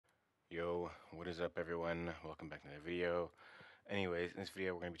Yo, what is up everyone? Welcome back to the video. Anyways, in this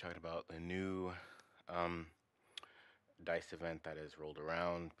video we're going to be talking about the new um, DICE event that has rolled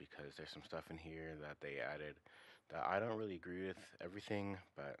around because there's some stuff in here that they added that I don't really agree with everything,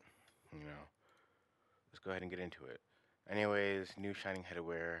 but you know, let's go ahead and get into it. Anyways, new Shining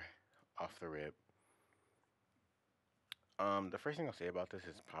Headwear off the rip. The first thing I'll say about this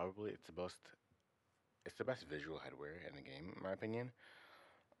is probably it's the best visual headwear in the game, in my opinion.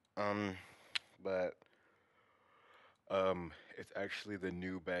 Um, but it's actually the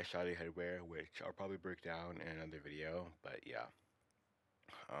new best shoddy headwear, which I'll probably break down in another video. But yeah,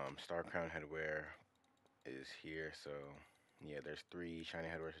 Star Crown headwear is here. So yeah, there's three shiny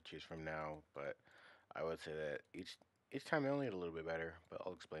headwears to choose from now. But I would say that each time they only get a little bit better. But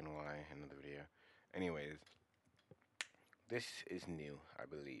I'll explain why in another video. Anyways, this is new, I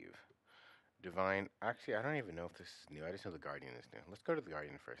believe. Divine. Actually, I don't even know if this is new. I just know the Guardian is new. Let's go to the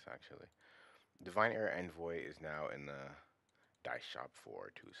Guardian first. Actually, Divine Air Envoy is now in the dice shop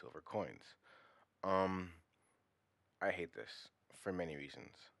for 2 silver coins. Um, I hate this for many reasons.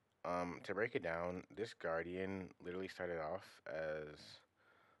 To break it down, this Guardian literally started off as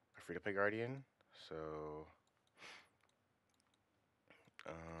a free to play Guardian. So,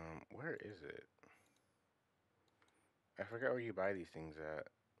 where is it? I forgot where you buy these things at.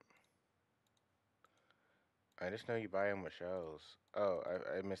 I just know you buy them with shells. Oh,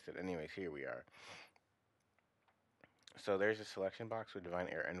 I missed it. Anyways, here we are. So there's a selection box with Divine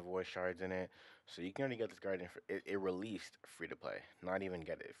Air Envoy shards in it. So you can already get this Guardian for it released free to play. Not even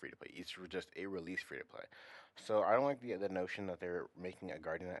get it free to play. It's just a release free to play. So I don't like the notion that they're making a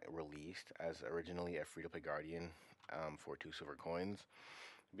Guardian that released as originally a free to play Guardian for 2 silver coins.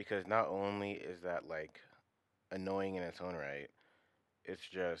 Because not only is that like annoying in its own right, it's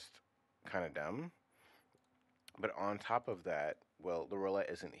just kind of dumb. But on top of that, well, the roulette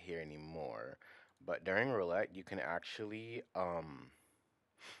isn't here anymore. But during roulette, you can actually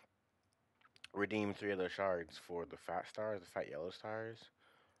redeem 3 of those shards for the fat stars, the fat yellow stars,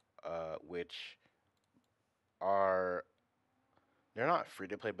 which are they're not free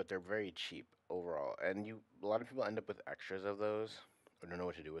to play, but they're very cheap overall. And a lot of people end up with extras of those or don't know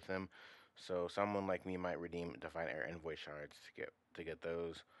what to do with them. So someone like me might redeem Divine Air Envoy shards to get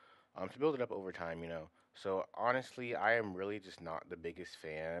those, to build it up over time, you know. So honestly, I am really just not the biggest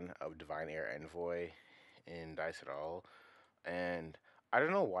fan of Divine Air Envoy in Dice at all. And I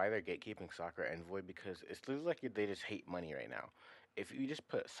don't know why they're gatekeeping Sakura Envoy because it's literally like they just hate money right now. If you just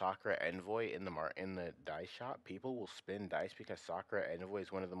put Sakura Envoy in the dice shop, people will spin dice because Sakura Envoy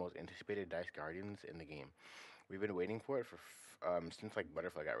is one of the most anticipated dice guardians in the game. We've been waiting for it for since like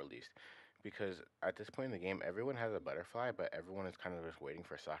Butterfly got released, because at this point in the game, everyone has a Butterfly, but everyone is kind of just waiting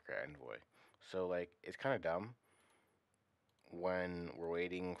for Sakura Envoy. So like it's kind of dumb when we're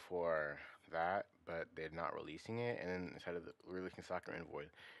waiting for that, but they're not releasing it. And then instead of releasing Soccer Envoy,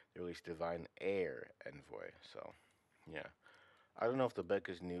 they released Divine Air Envoy. So yeah, I don't know if the book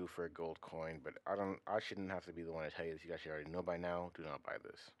is new for a gold coin, but I don't. I shouldn't have to be the one to tell you this. You guys should already know by now. Do not buy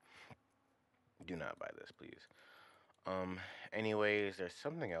this. Do not buy this, please. Um. Anyways, there's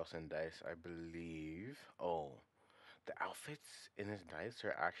something else in dice, I believe. Oh, the outfits in this dice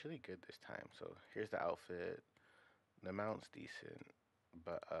are actually good this time. So here's the outfit. The mount's decent,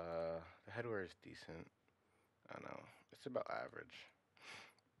 but the headwear is decent. I don't know. It's about average.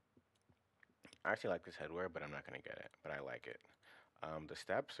 I actually like this headwear, but I'm not gonna get it. But I like it. The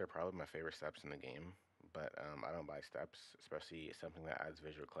steps are probably my favorite steps in the game, but I don't buy steps, especially something that adds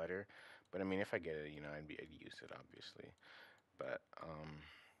visual clutter. But I mean, if I get it, you know, I'd use it obviously. But I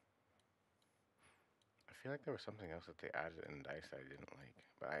feel like there was something else that they added in Dice that I didn't like,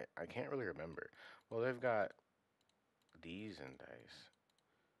 but I can't really remember. Well, they've got these in Dice.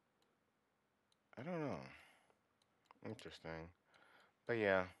 I don't know. Interesting. But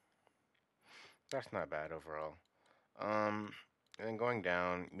yeah, that's not bad overall. Um, and then going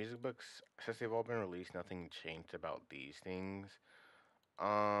down, music books, since they've all been released, nothing changed about these things.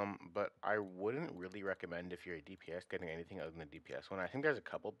 But I wouldn't really recommend if you're a DPS getting anything other than the DPS one. I think there's a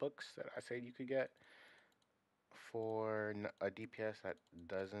couple books that I say you could get for a DPS that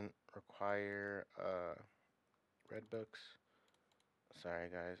doesn't require red books. Sorry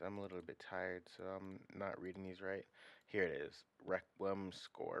guys, I'm a little bit tired, so I'm not reading these right. Here it is, Requiem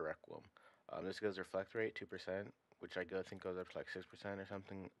score, Requiem. This gives reflect rate 2%, which think goes up to like 6% or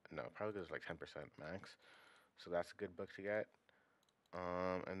something. No, probably goes like 10% max. So that's a good book to get.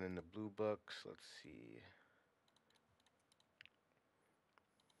 And then the blue books, let's see.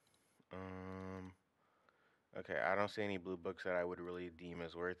 Um, okay, I don't see any blue books that I would really deem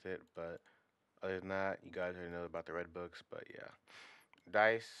as worth it, but other than that, you guys already know about the red books, but yeah.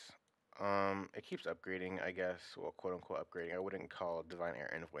 Dice. It keeps upgrading, I guess. Well, quote unquote upgrading. I wouldn't call Divine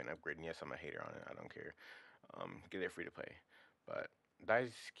Air Envoy an upgrade. And yes, I'm a hater on it. I don't care. Get it free to play. But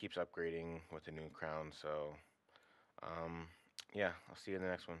Dice keeps upgrading with the new crown. So, um, yeah, I'll see you in the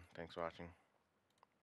next one. Thanks for watching.